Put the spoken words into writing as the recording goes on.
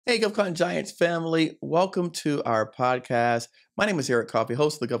Hey, GovCon Giants family, welcome to our podcast. My name is Eric Coffey,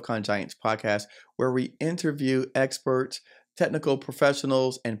 host of the GovCon Giants podcast, where we interview experts, technical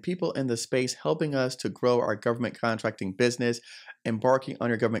professionals, and people in the space helping us to grow our government contracting business, embarking on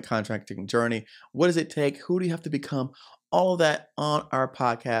your government contracting journey. What does it take? Who do you have to become? All of that on our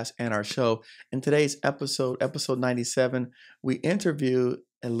podcast and our show. In today's episode 97, we interview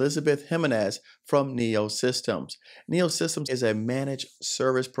Elizabeth Jimenez from NeoSystems. NeoSystems is a managed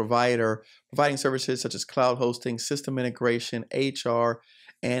service provider providing services such as cloud hosting, system integration, HR,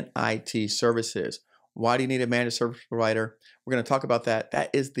 and IT services. Why do you need a managed service provider? We're going to talk about that. That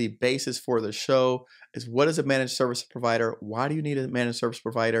is the basis for the show, is what is a managed service provider? Why do you need a managed service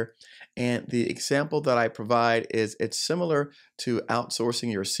provider? And the example that I provide is it's similar to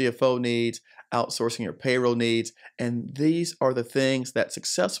outsourcing your CFO needs, outsourcing your payroll needs. And these are the things that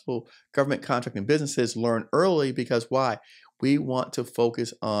successful government contracting businesses learn early because why? We want to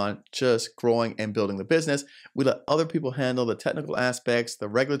focus on just growing and building the business. We let other people handle the technical aspects, the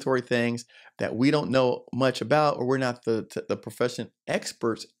regulatory things that we don't know much about, or we're not the profession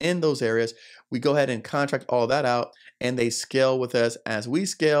experts in those areas. We go ahead and contract all that out, and they scale with us. As we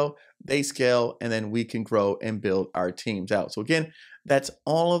scale, they scale, and then we can grow and build our teams out. So again, that's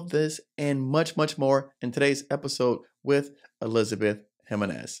all of this and much, much more in today's episode with Elizabeth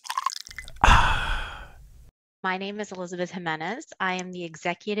Jimenez. My name is Elizabeth Jimenez. I am the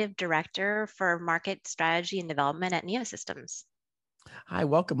Executive Director for Market Strategy and Development at NeoSystems. Hi,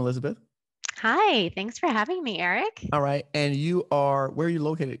 welcome, Elizabeth. Hi, thanks for having me, Eric. All right, and where are you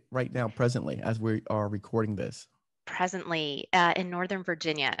located right now presently as we are recording this? Presently in Northern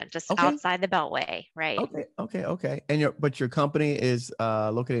Virginia, just Okay. outside the Beltway, right? Okay. And your company is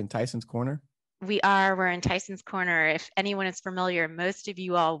located in Tyson's Corner? We're in Tyson's Corner. If anyone is familiar, most of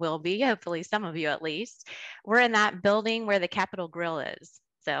you all will be, hopefully some of you at least. We're in that building where the Capitol Grill is.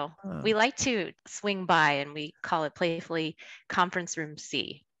 So we like to swing by, and we call it playfully Conference Room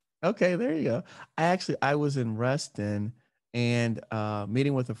C. Okay, there you go. I was in Reston and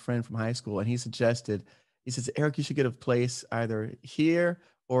meeting with a friend from high school, and he says, Eric, you should get a place either here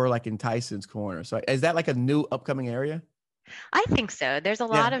or like in Tyson's Corner. So is that like a new upcoming area? I think so. There's a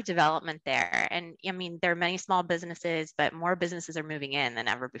lot of development there. And I mean, there are many small businesses, but more businesses are moving in than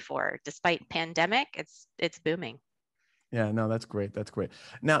ever before. Despite pandemic, it's booming. Yeah, no, that's great. That's great.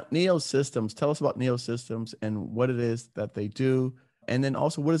 Now, NeoSystems, tell us about NeoSystems and what it is that they do. And then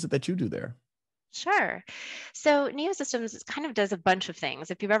also, what is it that you do there? Sure. So NeoSystems kind of does a bunch of things.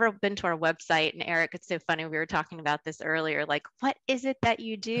 If you've ever been to our website, and Eric, it's so funny, we were talking about this earlier, like, what is it that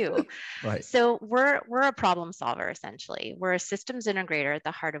you do? Right. So we're a problem solver, essentially. We're a systems integrator at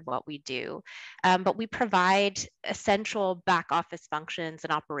the heart of what we do, but we provide essential back office functions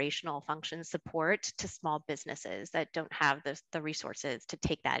and operational function support to small businesses that don't have the resources to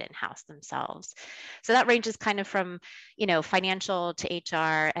take that in-house themselves. So that ranges kind of from, financial to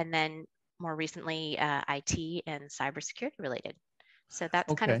HR, and then more recently, IT and cybersecurity related. So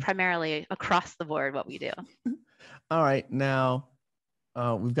that's kind of primarily across the board what we do. All right. Now,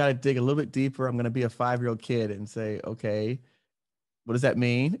 we've got to dig a little bit deeper. I'm going to be a 5-year-old kid and say, okay, what does that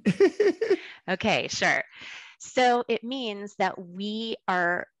mean? Okay, sure. So it means that we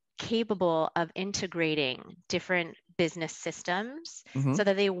are capable of integrating different business systems so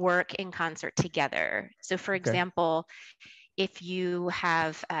that they work in concert together. So for example, if you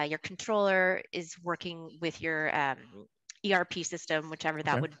have your controller is working with your ERP system, whichever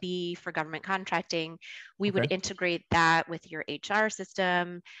that would be for government contracting, we would integrate that with your HR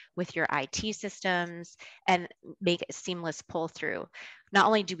system, with your IT systems, and make it seamless pull through. Not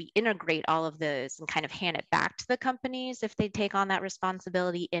only do we integrate all of those and kind of hand it back to the companies if they take on that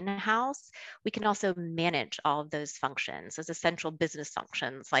responsibility in-house, we can also manage all of those functions as essential business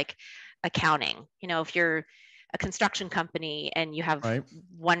functions like accounting. If you're a construction company and you have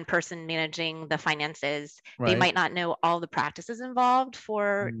one person managing the finances, they might not know all the practices involved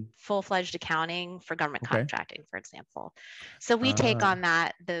for full-fledged accounting for government contracting, for example. So we take on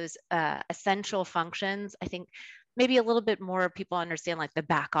those essential functions. I think maybe a little bit more people understand like the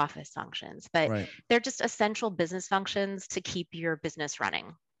back office functions, but they're just essential business functions to keep your business running.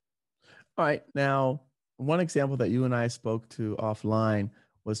 All right. Now, one example that you and I spoke to offline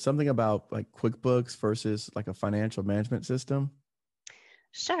was something about like QuickBooks versus like a financial management system.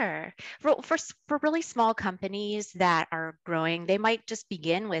 Sure. For really small companies that are growing, they might just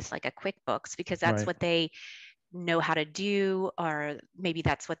begin with like a QuickBooks because that's what they know how to do, or maybe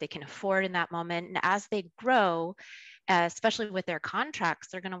that's what they can afford in that moment. And as they grow, especially with their contracts,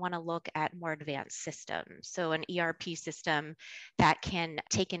 they're going to want to look at more advanced systems. So an ERP system that can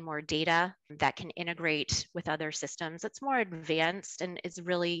take in more data, that can integrate with other systems, that's more advanced and is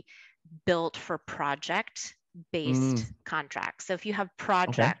really built for project based contracts. So if you have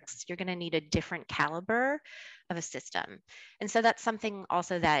projects, you're going to need a different caliber of a system. And so that's something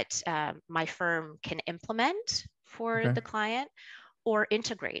also that my firm can implement for the client or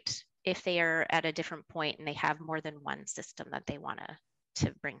integrate if they are at a different point and they have more than one system that they want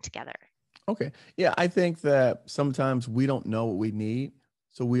to bring together. Okay. Yeah, I think that sometimes we don't know what we need.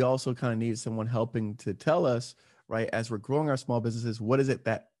 So we also kind of need someone helping to tell us, right, as we're growing our small businesses, what is it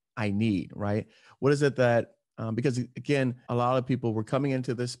that I need, right? What is it that, because again, a lot of people were coming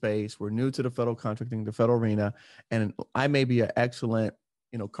into this space, we're new to the federal contracting, the federal arena, and I may be an excellent,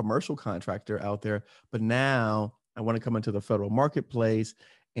 commercial contractor out there, but now I want to come into the federal marketplace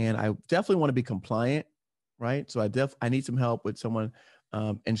and I definitely want to be compliant, right? So I need some help with someone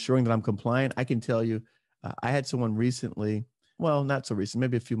ensuring that I'm compliant. I can tell you, I had someone recently, well, not so recent,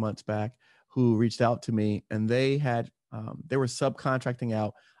 maybe a few months back, who reached out to me, and they were subcontracting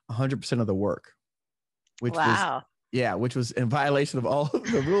out 100% of the work, which was, wow. yeah, which was in violation of all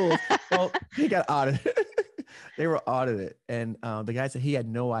of the rules. Well, he got audited. They were audited, and the guy said he had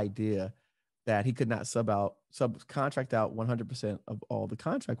no idea that he could not subcontract out 100% of all the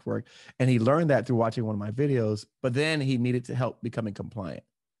contract work. And he learned that through watching one of my videos, but then he needed to help becoming compliant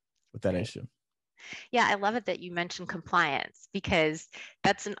with that issue. Yeah, I love it that you mentioned compliance because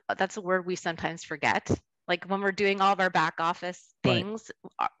that's a word we sometimes forget. Like when we're doing all of our back office things,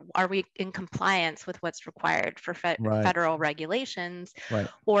 are we in compliance with what's required for federal regulations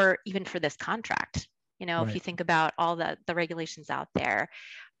or even for this contract? If you think about all the regulations out there,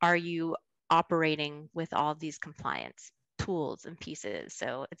 are you operating with all these compliance tools and pieces?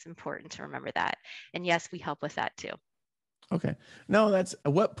 So it's important to remember that. And yes, we help with that too. Okay. No, that's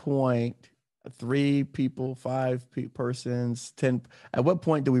at what point, 3 people, 5 persons, 10, at what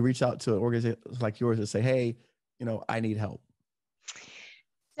point do we reach out to organizations like yours and say, hey, I need help?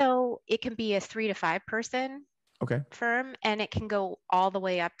 So it can be a 3 to 5 person firm, and it can go all the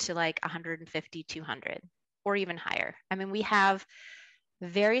way up to like 150, 200, or even higher. I mean, we have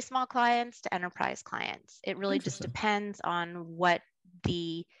very small clients to enterprise clients. It really just depends on what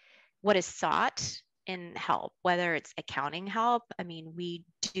is sought in help, whether it's accounting help. I mean, we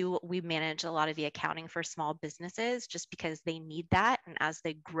manage a lot of the accounting for small businesses just because they need that. And as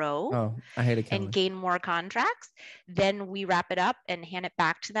they grow I hate accounting and gain more contracts, then we wrap it up and hand it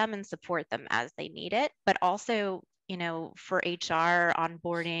back to them and support them as they need it. But also, for HR,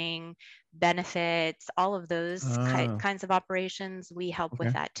 onboarding, benefits, all of those kinds of operations, we help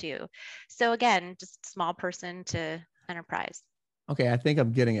with that too. So again, just small person to enterprise. Okay, I think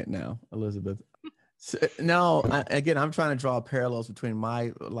I'm getting it now, Elizabeth. So, no, again, I'm trying to draw parallels between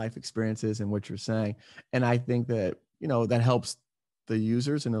my life experiences and what you're saying. And I think that, that helps the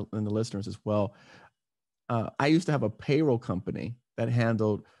users and the listeners as well. I used to have a payroll company that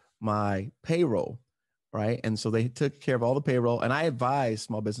handled my payroll, right? And so they took care of all the payroll. And I advise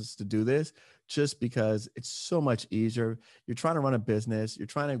small businesses to do this just because it's so much easier. You're trying to run a business, you're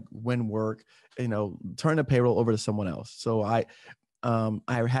trying to win work, turn the payroll over to someone else. So I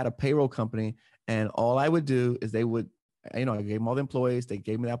had a payroll company, and all I would do is I gave them all the employees, they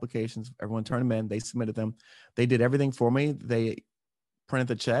gave me the applications, everyone turned them in, they submitted them, they did everything for me. They printed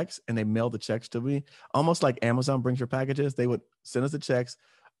the checks and they mailed the checks to me, almost like Amazon brings your packages. They would send us the checks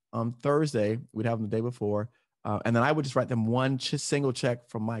on Thursday. We'd have them the day before. And then I would just write them one single check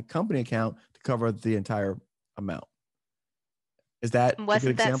from my company account to cover the entire amount. Is that a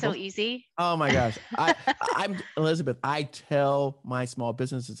good example? That so easy? Oh my gosh. I'm Elizabeth. I tell my small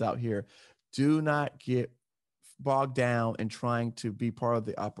businesses out here, do not get bogged down in trying to be part of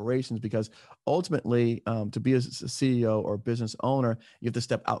the operations, because ultimately, to be a CEO or business owner, you have to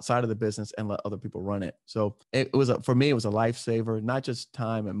step outside of the business and let other people run it. So for me, it was a lifesaver, not just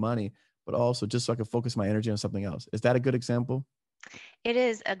time and money, but also just so I could focus my energy on something else. Is that a good example? It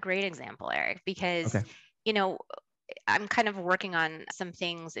is a great example, Eric, because, I'm kind of working on some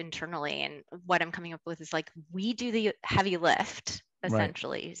things internally, and what I'm coming up with is like, we do the heavy lift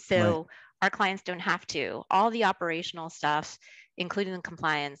essentially. So our clients don't have to. All the operational stuff, including the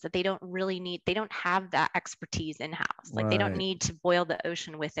compliance, that they don't really need, they don't have that expertise in-house. Like they don't need to boil the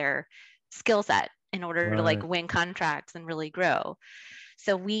ocean with their skill set in order to like win contracts and really grow.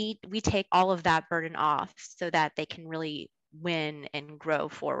 So we take all of that burden off so that they can really win and grow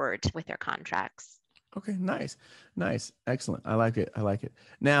forward with their contracts. Okay, nice. Excellent. I like it.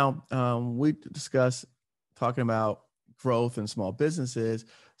 Now, we discuss talking about growth in small businesses,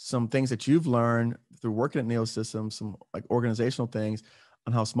 some things that you've learned through working at NeoSystems, some like organizational things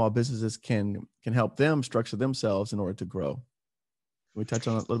on how small businesses can help them structure themselves in order to grow. Can we touch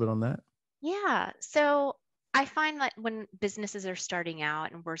on a little bit on that? Yeah. So I find that when businesses are starting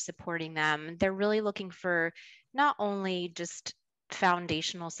out and we're supporting them, they're really looking for not only just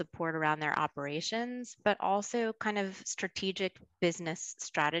foundational support around their operations, but also kind of strategic business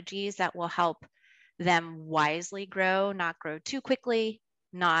strategies that will help them wisely grow, not grow too quickly,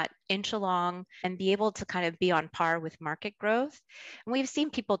 not inch along, and be able to kind of be on par with market growth. And we've seen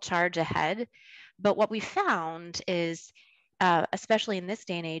people charge ahead, but what we found is especially in this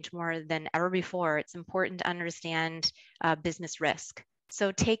day and age more than ever before, it's important to understand business risk.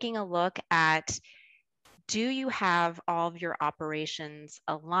 So taking a look at, do you have all of your operations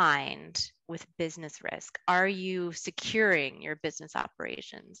aligned with business risk? Are you securing your business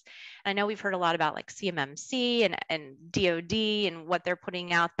operations? I know we've heard a lot about like CMMC and DoD and what they're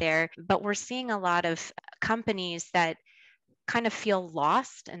putting out there, but we're seeing a lot of companies that kind of feel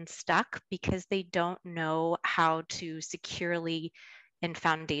lost and stuck because they don't know how to securely and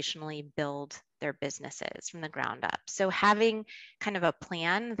foundationally build their businesses from the ground up. So having kind of a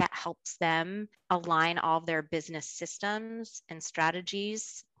plan that helps them align all of their business systems and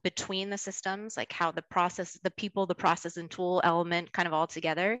strategies between the systems, like how the process, the people, the process and tool element kind of all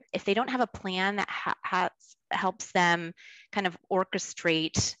together. If they don't have a plan that helps them kind of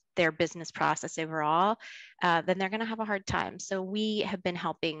orchestrate their business process overall, then they're going to have a hard time. So we have been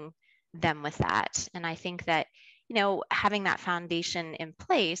helping them with that. And I think that, you know, having that foundation in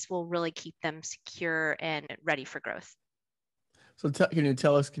place will really keep them secure and ready for growth. So can you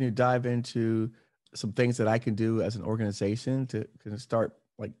tell us, can you dive into some things that I can do as an organization to kind of start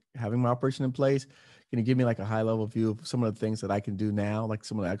like having my operation in place? Can you give me like a high level view of some of the things that I can do now, like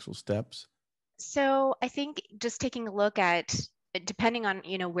some of the actual steps? So I think just taking a look at, depending on,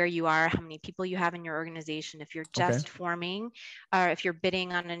 you know, where you are, how many people you have in your organization, if you're Okay. just forming, or if you're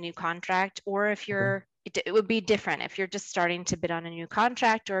bidding on a new contract, or if Okay. you're, it would be different if you're just starting to bid on a new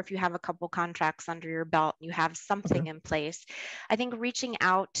contract, or if you have a couple contracts under your belt, you have something Okay. in place. I think reaching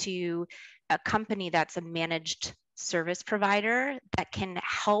out to a company that's a managed service provider that can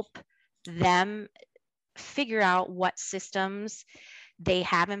help them figure out what systems they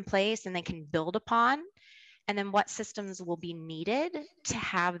have in place and they can build upon, and then what systems will be needed to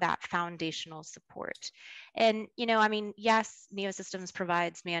have that foundational support. And, you know, I mean, yes, NeoSystems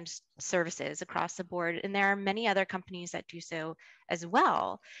provides managed services across the board, and there are many other companies that do so as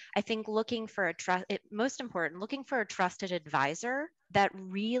well. I think looking for most important, looking for a trusted advisor that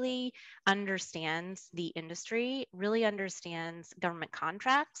really understands the industry, really understands government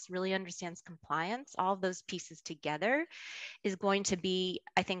contracts, really understands compliance, all of those pieces together is going to be,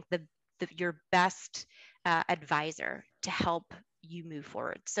 I think, your best advisor to help you move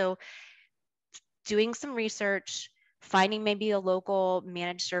forward. So doing some research, finding maybe a local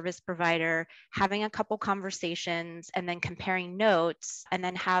managed service provider, having a couple conversations, and then comparing notes, and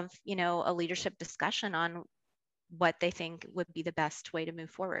then have, you know, a leadership discussion on what they think would be the best way to move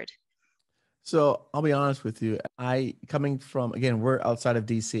forward. So I'll be honest with you. I coming from again, we're outside of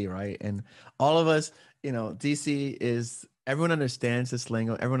DC, right? And all of us, you know, DC is everyone understands this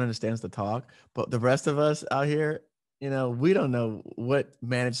lingo, everyone understands the talk, but the rest of us out here, you know, we don't know what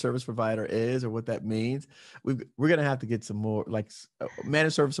managed service provider is or what that means. We're gonna have to get some more like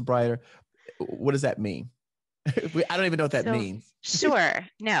managed service provider. What does that mean? I don't even know what that So means. sure,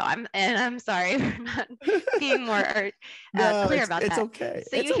 no, I'm sorry for not being more No, clear about it's that. okay.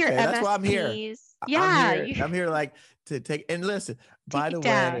 So It's you hear okay. That's why I'm here. MSPs, I'm yeah, here. you I'm here like to take and listen. take By it the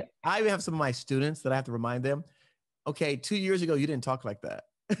down. way, I have some of my students that I have to remind them, okay, 2 years ago you didn't talk like that.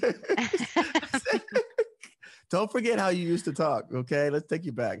 Don't forget how you used to talk. Okay, let's take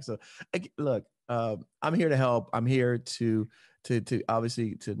you back. So, look, I'm here to help. I'm here to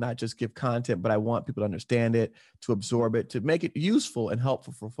obviously to not just give content, but I want people to understand it, to absorb it, to make it useful and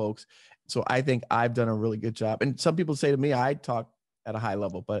helpful for folks. So I think I've done a really good job. And some people say to me, I talk at a high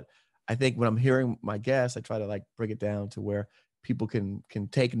level, but I think when I'm hearing my guests, I try to like break it down to where people can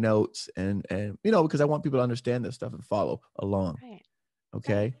take notes and you know, because I want people to understand this stuff and follow along. Right,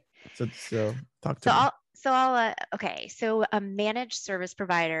 Okay. right. So talk to So me. okay. So a managed service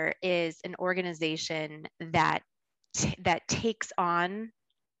provider is an organization that that takes on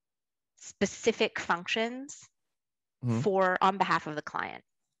specific functions Mhm. for on behalf of the client.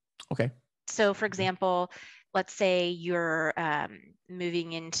 Okay. So, for example, let's say you're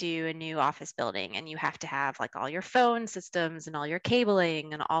moving into a new office building and you have to have like all your phone systems and all your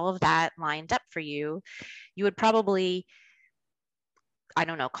cabling and all of that lined up for you. You would probably I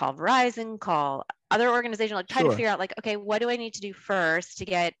don't know, call Verizon, call other organizations, like try to figure out like, okay, what do I need to do first to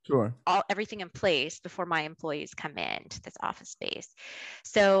get everything in place before my employees come into this office space?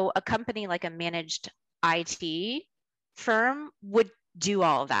 So a company like a managed IT firm would do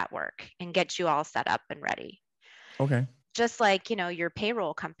all of that work and get you all set up and ready. Okay. Just like, your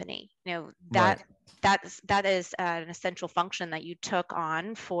payroll company, that is an essential function that you took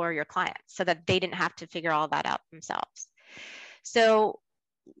on for your clients so that they didn't have to figure all that out themselves. So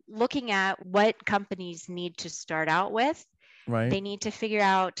looking at what companies need to start out with, they need to figure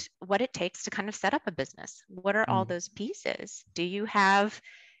out what it takes to kind of set up a business. What are all those pieces? Do you have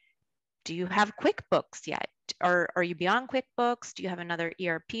QuickBooks yet? Or are you beyond QuickBooks? Do you have another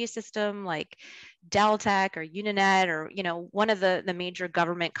ERP system like Deltek or Uninet or one of the major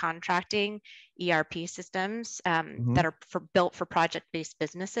government contracting ERP systems that are built for project-based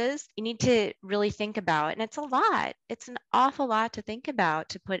businesses? You need to really think about, and it's a lot. It's an awful lot to think about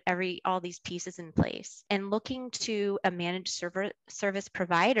to put all these pieces in place. And looking to a managed service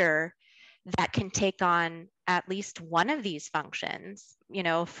provider that can take on at least one of these functions,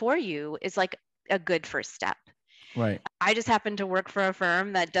 for you is like a good first step. Right. I just happen to work for a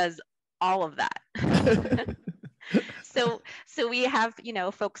firm that does all of that. So we have,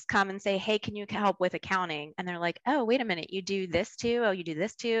 folks come and say, hey, can you help with accounting? And they're like, oh, wait a minute, you do this too? Oh, you do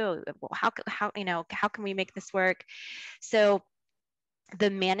this too? Well, how can we make this work? So the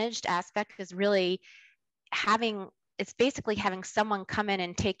managed aspect is really it's basically having someone come in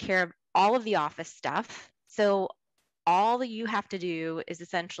and take care of all of the office stuff. So all that you have to do is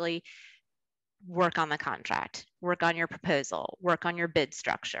essentially work on the contract, work on your proposal, work on your bid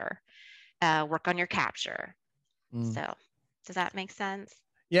structure, work on your capture. So does that make sense?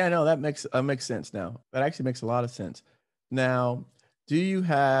 Yeah, no, that makes sense now. That actually makes a lot of sense. Now, do you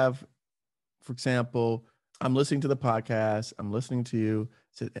have, for example, I'm listening to the podcast, I'm listening to you,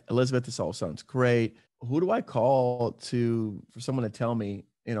 said, Elizabeth, this all sounds great. Who do I call for someone to tell me,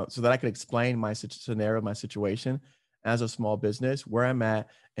 so that I could explain my scenario, my situation as a small business, where I'm at,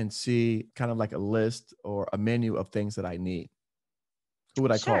 and see kind of like a list or a menu of things that I need? Who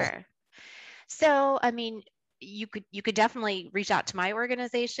would I call? Sure. So, I mean, you could definitely reach out to my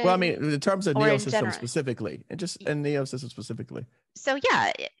organization. Well, I mean, in terms of NeoSystems specifically, and NeoSystems specifically. So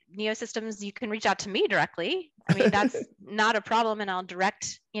yeah, NeoSystems, you can reach out to me directly. I mean, that's not a problem, and I'll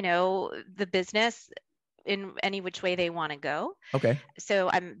direct, the business in any which way they want to go. Okay.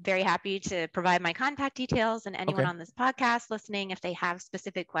 So I'm very happy to provide my contact details, and anyone on this podcast listening, if they have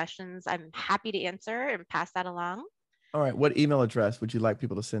specific questions, I'm happy to answer and pass that along. All right. What email address would you like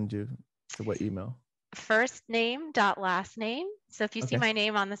people to send you to? What email? First name dot last name. So if you see my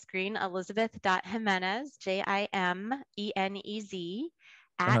name on the screen, Elizabeth.Jimenez, JIMENEZ,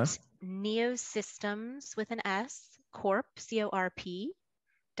 at NeoSystems with an S, Corp, CORP.com.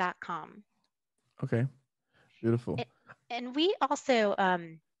 Okay. Beautiful. And we also,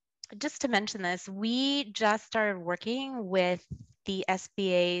 just to mention this, we just started working with the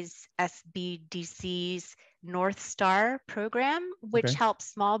SBA's SBDC's North Star program, which helps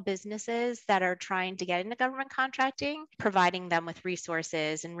small businesses that are trying to get into government contracting, providing them with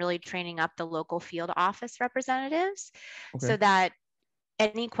resources and really training up the local field office representatives so that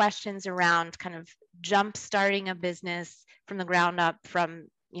any questions around kind of jump starting a business from the ground up, from,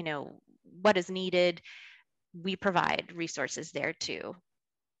 what is needed, we provide resources there too.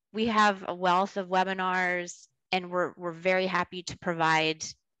 We have a wealth of webinars, and we're very happy to provide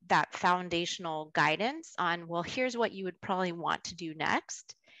that foundational guidance on, well, here's what you would probably want to do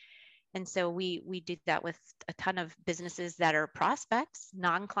next. And so we do that with a ton of businesses that are prospects,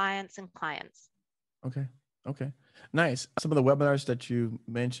 non-clients, and clients. Okay. Nice. Some of the webinars that you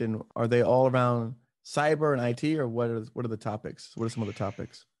mentioned, are they all around cyber and IT, or what are the topics? What are some of the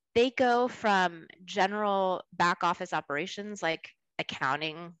topics? They go from general back office operations like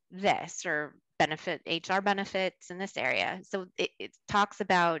accounting this, or HR benefits in this area. So it talks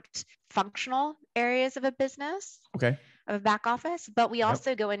about functional areas of a business, of a back office, but we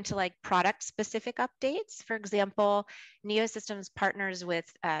also go into like product specific updates. For example, NeoSystems partners with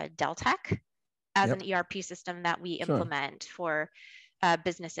Deltek as an ERP system that we implement for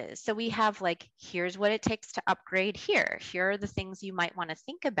businesses. So we have like, here's what it takes to upgrade here. Here are the things you might want to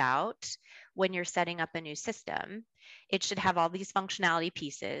think about when you're setting up a new system. It should have all these functionality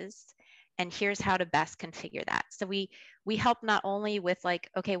pieces, and here's how to best configure that. So we help not only with like,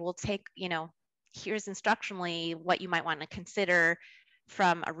 okay, we'll take, here's instructionally what you might want to consider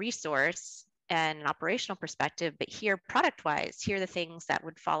from a resource and an operational perspective, but here product-wise, here are the things that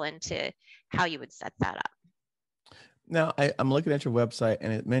would fall into how you would set that up. Now, I'm looking at your website,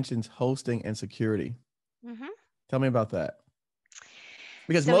 and it mentions hosting and security. Tell me about that.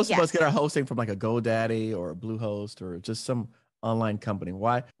 Because So most of us yes. get our hosting from like a GoDaddy or a Bluehost or just some online company.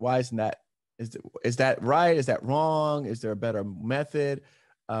 Why isn't that? Is that right? Is that wrong? Is there a better method?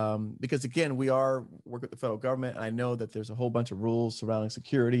 Because again, we are work with the federal government, and I know that there's a whole bunch of rules surrounding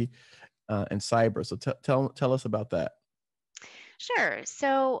security and cyber. So tell us about that. Sure.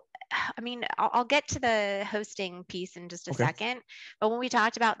 So, I mean, I'll get to the hosting piece in just a Okay. second. But when we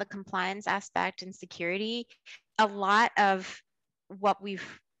talked about the compliance aspect and security, a lot of what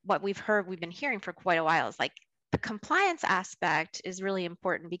we've heard, we've been hearing for quite a while is like the compliance aspect is really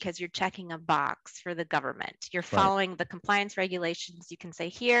important because you're checking a box for the government. You're Right. following the compliance regulations. You can say,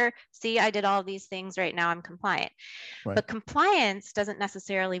 here, see, I did all of these things right now, I'm compliant. Right. But compliance doesn't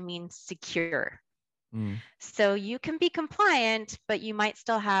necessarily mean secure. Mm. So you can be compliant, but you might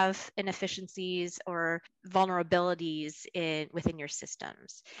still have inefficiencies or vulnerabilities within your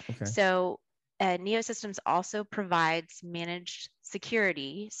systems. Okay. So NeoSystems also provides managed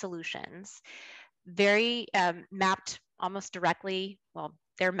security solutions, very mapped almost directly. Well,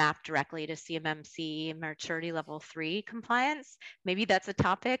 they're mapped directly to CMMC maturity level 3 compliance. Maybe that's a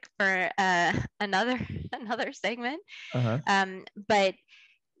topic for another segment. Uh-huh. But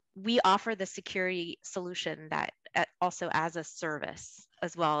we offer the security solution that also as a service,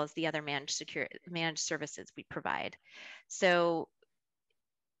 as well as the other managed services we provide. So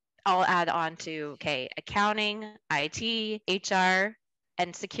I'll add on to, okay, accounting, IT, HR,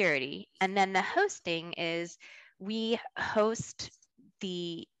 and security. And then the hosting is we host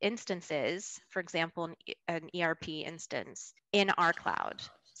the instances, for example, an ERP instance in our cloud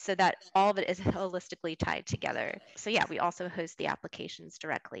so that all of it is holistically tied together. So yeah, we also host the applications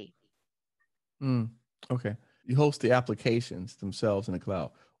directly. Okay. You host the applications themselves in the cloud.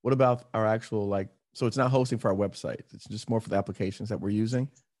 What about our actual so it's not hosting for our website. It's just more for the applications that we're using.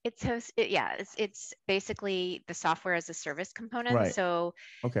 It's basically the software as a service component. Right. So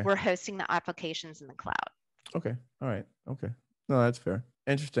Okay. we're hosting the applications in the cloud. Okay. All right. Okay. No, that's fair.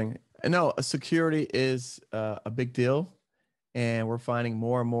 Interesting. And no, security is a big deal, and we're finding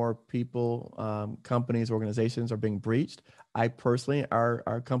more and more people, companies, organizations are being breached. I personally,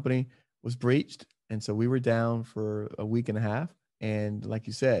 our company was breached, and so we were down for a week and a half. And like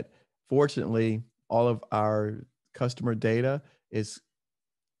you said, fortunately, all of our customer data is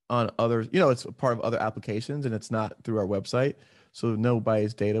on other, it's a part of other applications, and it's not through our website. So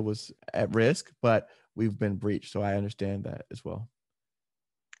nobody's data was at risk, but we've been breached. So I understand that as well.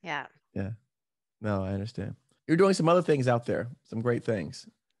 Yeah. Yeah. No, I understand. You're doing some other things out there, some great things.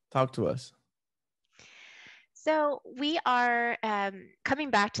 Talk to us. So we are coming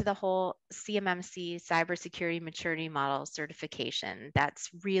back to the whole CMMC cybersecurity maturity model certification. That's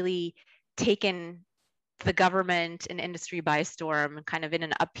really taken the government and industry by storm, kind of in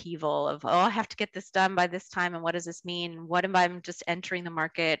an upheaval of, oh, I have to get this done by this time. And what does this mean? What am I just entering the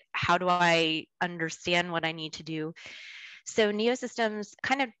market? How do I understand what I need to do? So NeoSystems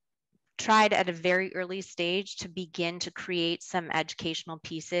kind of tried at a very early stage to begin to create some educational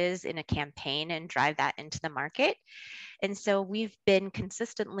pieces in a campaign and drive that into the market. And so we've been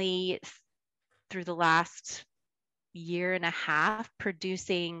consistently through the last year and a half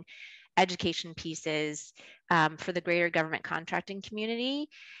producing education pieces for the greater government contracting community.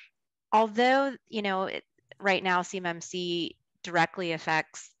 Although, right now CMMC directly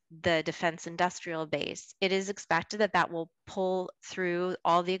affects the defense industrial base, it is expected that that will pull through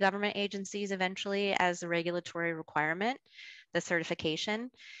all the government agencies eventually as a regulatory requirement, the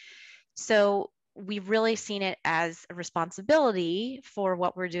certification. So we've really seen it as a responsibility for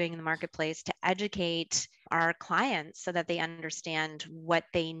what we're doing in the marketplace to educate our clients so that they understand what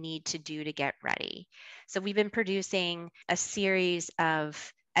they need to do to get ready. So we've been producing a series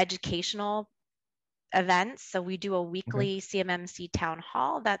of educational events. So we do a weekly CMMC town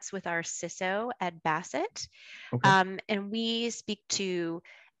hall that's with our CISO, Ed Bassett. Okay. And we speak to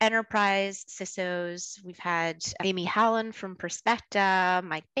enterprise CISOs. We've had Amy Howland from Perspecta,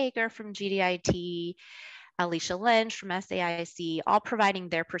 Mike Baker from GDIT, Alicia Lynch from SAIC, all providing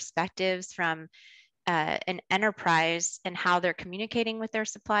their perspectives from an enterprise and how they're communicating with their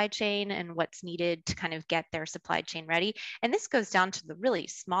supply chain and what's needed to kind of get their supply chain ready. And this goes down to the really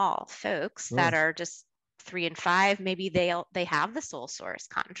small folks that are just 3 and 5. Maybe they have the sole source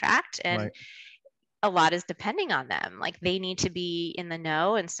contract, and Right. a lot is depending on them. Like they need to be in the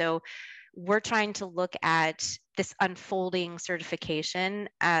know. And so we're trying to look at this unfolding certification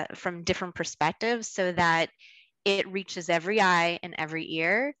from different perspectives so that it reaches every eye and every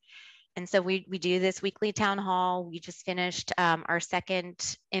ear. And so we do this weekly town hall. We just finished our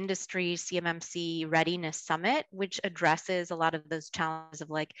second industry CMMC readiness summit, which addresses a lot of those challenges of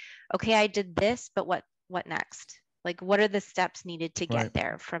like, okay, I did this, but what next? Like, what are the steps needed to get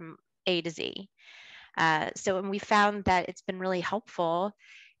there from A to Z? And we found that it's been really helpful,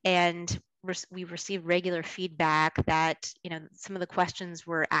 and we've received regular feedback that some of the questions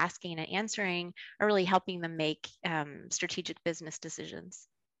we're asking and answering are really helping them make strategic business decisions.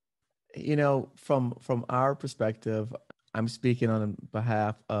 From our perspective, I'm speaking on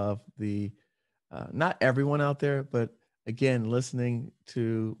behalf of the not everyone out there, but again, listening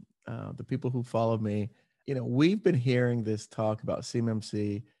to the people who follow me. We've been hearing this talk about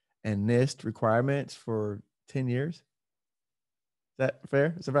CMMC and NIST requirements for 10 years. Is that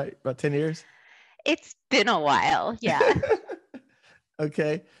fair? Is that right? About 10 years? It's been a while. Yeah.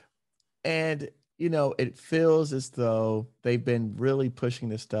 Okay. And, it feels as though they've been really pushing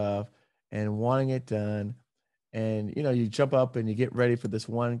this stuff and wanting it done. And, you jump up and you get ready for this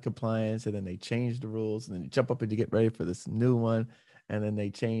one compliance, and then they change the rules, and then you jump up and you get ready for this new one, and then they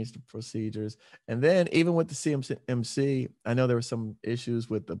change the procedures. And then even with the CMC, I know there were some issues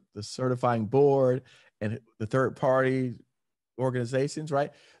with the certifying board and the third party organizations,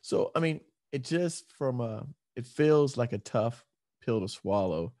 right? So, I mean, it just it feels like a tough pill to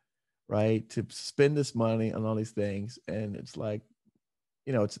swallow, right? To spend this money on all these things. And it's like,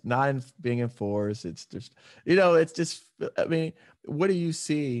 it's not being enforced. It's just, I mean, what do you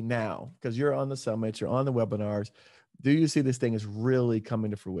see now? Because you're on the summit, you're on the webinars. Do you see this thing is really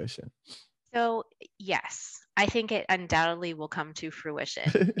coming to fruition? So, yes, I think it undoubtedly will come to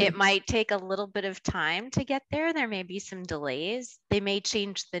fruition. It might take a little bit of time to get there. There may be some delays. They may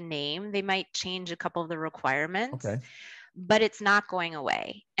change the name, they might change a couple of the requirements, but it's not going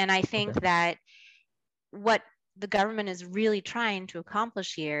away. And I think that what the government is really trying to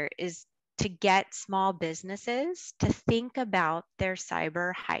accomplish here is to get small businesses to think about their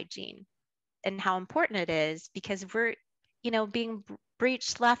cyber hygiene and how important it is, because we're being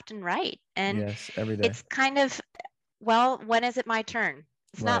breached left and right. And yes, every day. it's kind of, well, when is it my turn?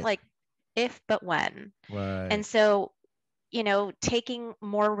 It's not like if, but when. And so, taking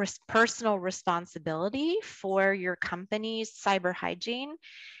more personal responsibility for your company's cyber hygiene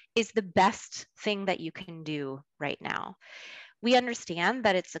is the best thing that you can do right now. We understand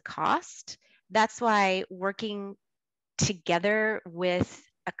that it's a cost. That's why working together with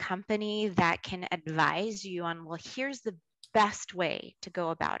a company that can advise you on, well, here's the best way to go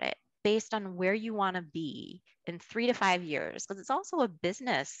about it based on where you want to be in 3 to 5 years, because it's also a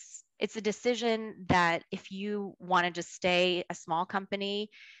business. It's a decision that if you want to just stay a small company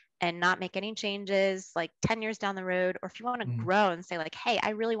and not make any changes like 10 years down the road, or if you want to grow and say like, hey,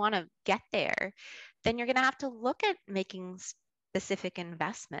 I really want to get there, then you're going to have to look at making specific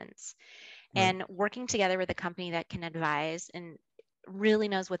investments and working together with a company that can advise and really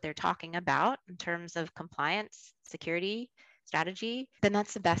knows what they're talking about in terms of compliance, security, strategy, then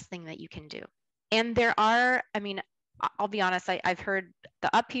that's the best thing that you can do. And there are, I mean, I'll be honest, I've heard the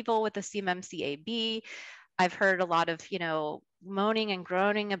upheaval with the CMMCAB. I've heard a lot of, moaning and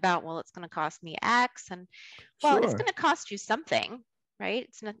groaning about, well, it's going to cost me X. And well, it's going to cost you something, right?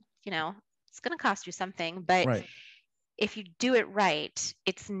 It's not, it's going to cost you something. But if you do it right,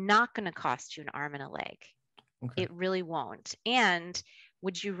 it's not going to cost you an arm and a leg. It really won't. And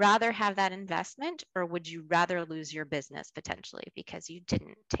would you rather have that investment, or would you rather lose your business potentially because you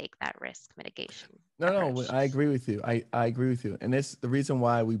didn't take that risk mitigation approach? No, I agree with you. I agree with you. And it's the reason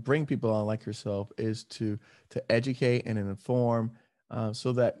why we bring people on like yourself, is to educate and inform,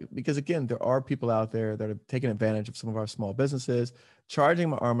 so that, because again, there are people out there that are taking advantage of some of our small businesses, charging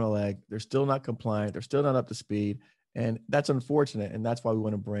them an arm and a leg. They're still not compliant. They're still not up to speed. And that's unfortunate. And that's why we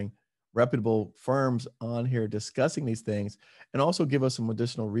want to bring reputable firms on here discussing these things, and also give us some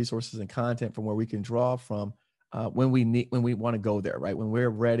additional resources and content from where we can draw from when we want to go there, right? When we're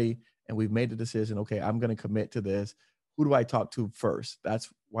ready and we've made the decision, okay, I'm going to commit to this. Who do I talk to first? That's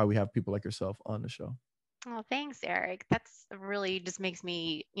why we have people like yourself on the show. Oh, thanks, Eric. That's really just makes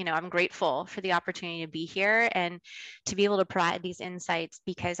me, I'm grateful for the opportunity to be here and to be able to provide these insights,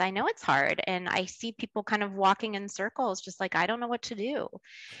 because I know it's hard and I see people kind of walking in circles, just like, I don't know what to do.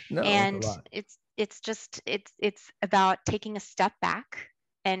 No, and it's about taking a step back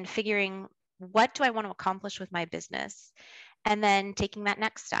and figuring, what do I want to accomplish with my business? And then taking that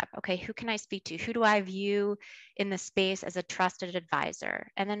next step. Okay, who can I speak to? Who do I view in the space as a trusted advisor?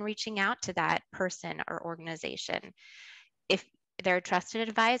 And then reaching out to that person or organization. If they're a trusted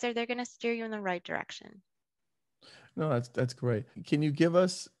advisor, they're going to steer you in the right direction. No, that's great. Can you give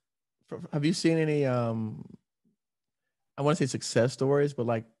us, have you seen any, I want to say success stories, but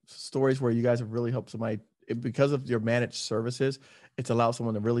like stories where you guys have really helped somebody because of your managed services? It's allowed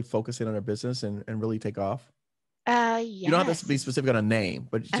someone to really focus in on their business and really take off. Yes. You don't have to be specific on a name,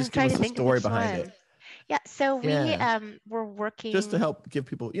 but just give us a story behind it. Yeah. So we Yeah. were working. Just to help give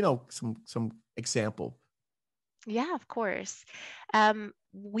people, some example. Yeah, of course.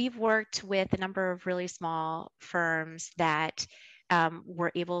 We've worked with a number of really small firms that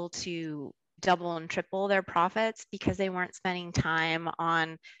were able to double and triple their profits because they weren't spending time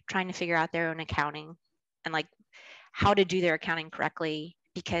on trying to figure out their own accounting and like how to do their accounting correctly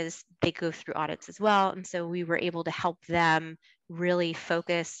because they go through audits as well. And so we were able to help them really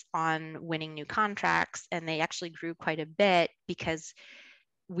focus on winning new contracts. And they actually grew quite a bit because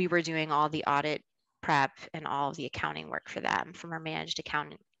we were doing all the audit prep and all of the accounting work for them from our managed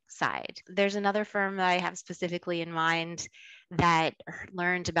accounting side. There's another firm that I have specifically in mind that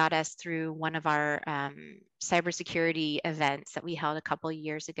learned about us through one of our cybersecurity events that we held a couple of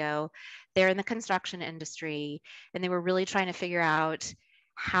years ago. They're in the construction industry, and they were really trying to figure out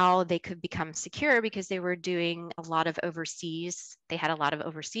how they could become secure because they were doing a lot of overseas. They had a lot of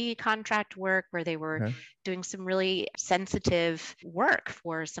overseas contract work where they were doing some really sensitive work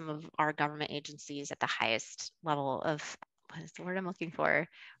for some of our government agencies at the highest level of what is the word I'm looking for?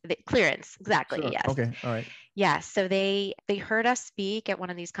 The clearance. Exactly. Sure. Yes. Okay. All right. Yeah. So they heard us speak at one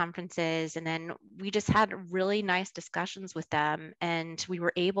of these conferences, and then we just had really nice discussions with them, and we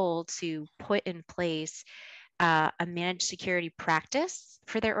were able to put in place a managed security practice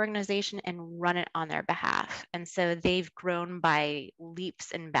for their organization and run it on their behalf. And so they've grown by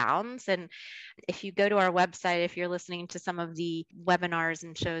leaps and bounds. And if you go to our website, if you're listening to some of the webinars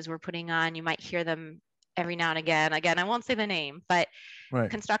and shows we're putting on, you might hear them every now and again. Again, I won't say the name, but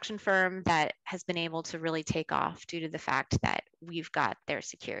construction firm that has been able to really take off due to the fact that we've got their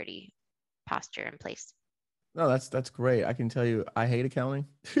security posture in place. No, that's great. I can tell you, I hate accounting.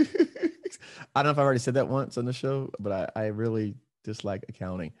 I don't know if I already said that once on the show, but I really dislike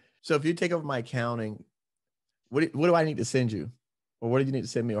accounting. So if you take over my accounting, what do I need to send you? Or what do you need to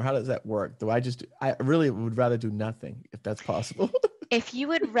send me? Or how does that work? I really would rather do nothing if that's possible. If you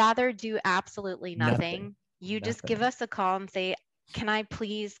would rather do absolutely Nothing. nothing, you just give Nothing. us a call and say, can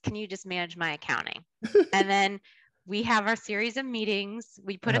you just manage my accounting? And then we have our series of meetings,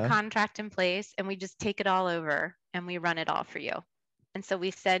 we put a contract in place, and we just take it all over and we run it all for you. And so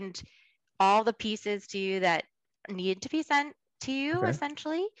we send all the pieces to you that need to be sent to you,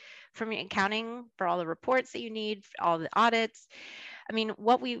 essentially, from your accounting, for all the reports that you need, for all the audits. I mean,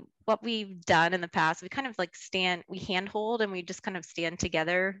 what we've done in the past, we kind of like we handhold and we just kind of stand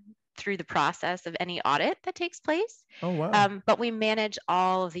together through the process of any audit that takes place. Oh, wow. But we manage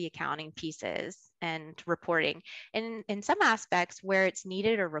all of the accounting pieces and reporting. And in some aspects where it's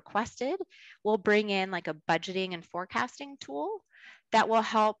needed or requested, we'll bring in like a budgeting and forecasting tool that will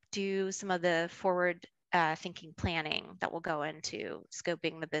help do some of the forward thinking planning that will go into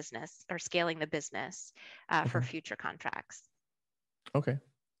scoping the business or scaling the business for future contracts. Okay.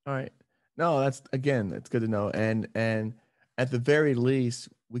 All right. No, that's good to know. And at the very least,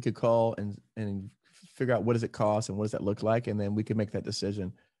 we could call and figure out what does it cost and what does that look like, and then we can make that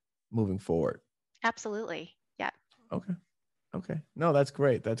decision moving forward. Absolutely. Yeah. Okay. Okay. No, that's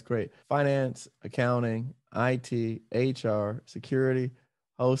great. That's great. Finance, accounting, IT, HR, security,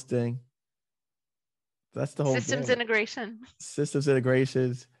 hosting. That's the whole Systems gamut. integration. Systems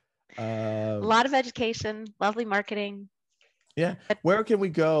integrations. A lot of education, lovely marketing. Yeah. Where can we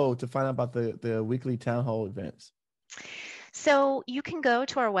go to find out about the weekly town hall events? So you can go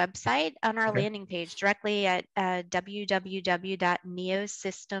to our website on our landing page directly at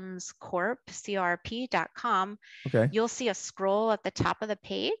www.neosystemscorp.com. Okay. You'll see a scroll at the top of the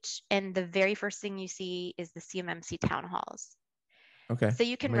page, and the very first thing you see is the CMMC town halls. Okay. So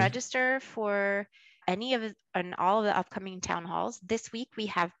you can register for any of and all of the upcoming town halls. This week we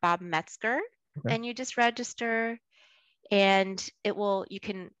have Bob Metzger, and you just register, and you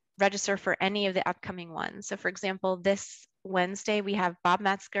can register for any of the upcoming ones. So for example, this Wednesday we have Bob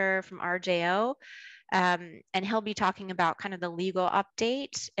Metzger from RJO, and he'll be talking about kind of the legal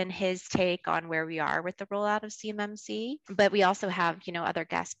update and his take on where we are with the rollout of CMMC. But we also have, other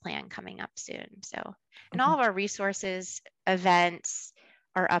guests planned coming up soon. So, and all of our resources, events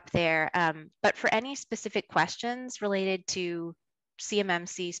are up there. But for any specific questions related to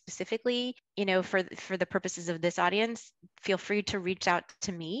CMMC specifically, for the purposes of this audience, feel free to reach out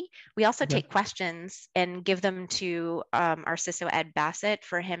to me. We also take questions and give them to our CISO Ed Bassett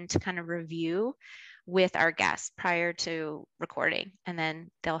for him to kind of review with our guests prior to recording, and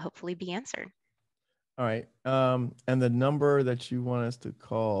then they'll hopefully be answered. All right. And the number that you want us to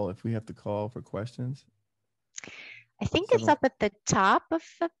call, if we have to call for questions? I think it's up at the top of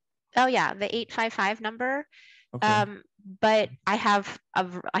the 855 number. But I have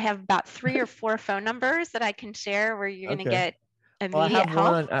about 3 or 4 phone numbers that I can share where you're going to get Well, I immediate have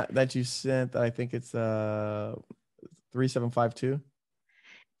one help. on, that you sent. I think it's 3752.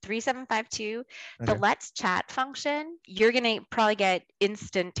 3752, the Okay. let's chat function, you're going to probably get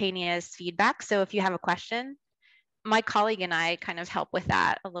instantaneous feedback. So if you have a question, my colleague and I kind of help with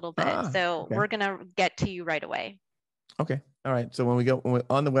that a little bit. So Okay. we're going to get to you right away. Okay. All right. So when we're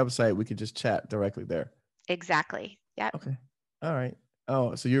on the website, we could just chat directly there. Exactly. Yep. Okay. All right.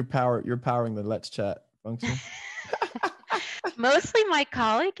 Oh, so you're powering the let's chat function. Mostly my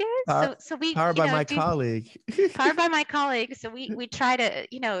colleague is. So we, Powered by my do colleague. powered by my colleague. So we try to,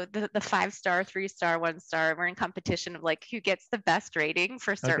 the 5-star, 3-star, 1-star. We're in competition of like who gets the best rating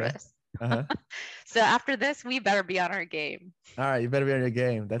for Okay. service. Uh-huh. So after this, we better be on our game. All right, you better be on your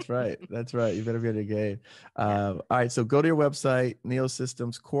game. That's right. That's right. You better be on your game. Yeah. All right, so go to your website,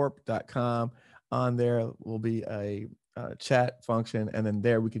 neosystemscorp.com. On there will be a chat function, and then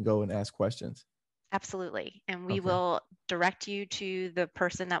there we can go and ask questions. Absolutely. And we Okay. will direct you to the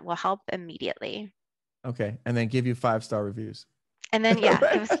person that will help immediately. Okay, and then give you 5-star reviews. And then, yeah,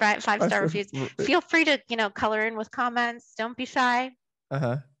 give us 5-star reviews. Five-star. Feel free to, color in with comments. Don't be shy.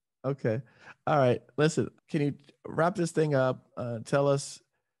 Uh-huh. Okay. All right. Listen, can you wrap this thing up? Tell us,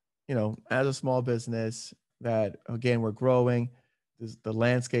 as a small business that, again, we're growing. The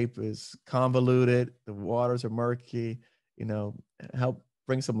landscape is convoluted. The waters are murky. Help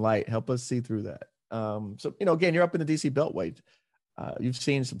bring some light. Help us see through that. So, again, you're up in the DC Beltway. You've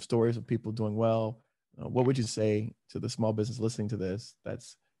seen some stories of people doing well. What would you say to the small business listening to this?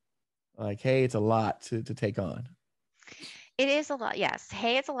 That's like, hey, it's a lot to take on. It is a lot. Yes.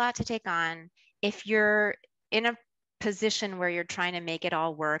 Hey, it's a lot to take on. If you're in a position where you're trying to make it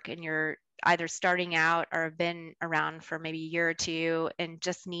all work and you're either starting out or have been around for maybe a year or two and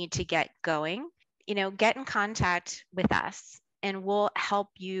just need to get going, get in contact with us and we'll help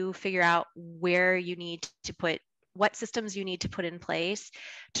you figure out where you need to put what systems you need to put in place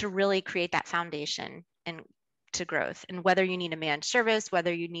to really create that foundation and to growth. And whether you need a managed service,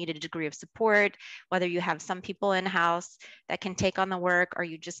 whether you need a degree of support, whether you have some people in house that can take on the work, or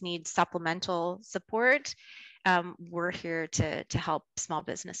you just need supplemental support, we're here to help small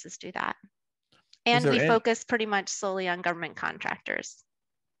businesses do that. And we focus pretty much solely on government contractors.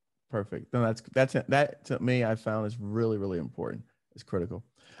 Perfect. No, that to me, I found is really, really important. It's critical.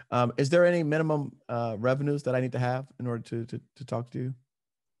 Is there any minimum revenues that I need to have in order to talk to you?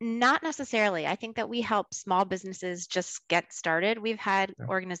 Not necessarily. I think that we help small businesses just get started. We've had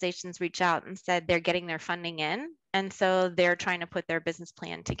organizations reach out and said they're getting their funding in. And so they're trying to put their business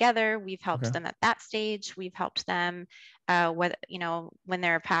plan together. We've helped them at that stage. We've helped them when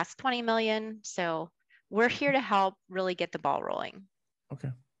they're past 20 million. So we're here to help really get the ball rolling. Okay.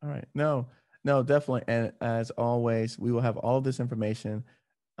 All right. No, definitely. And as always, we will have all of this information,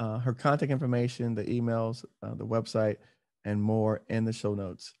 her contact information, the emails, the website, and more in the show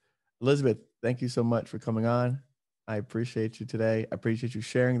notes. Elizabeth, thank you so much for coming on. I appreciate you today. I appreciate you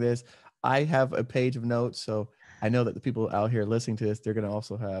sharing this. I have a page of notes, so I know that the people out here listening to this, they're going to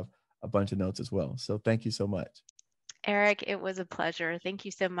also have a bunch of notes as well. So thank you so much. Eric, it was a pleasure. Thank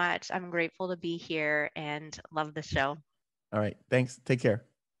you so much. I'm grateful to be here and love the show. All right. Thanks. Take care.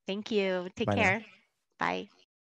 Thank you. Take Bye care. now. Bye.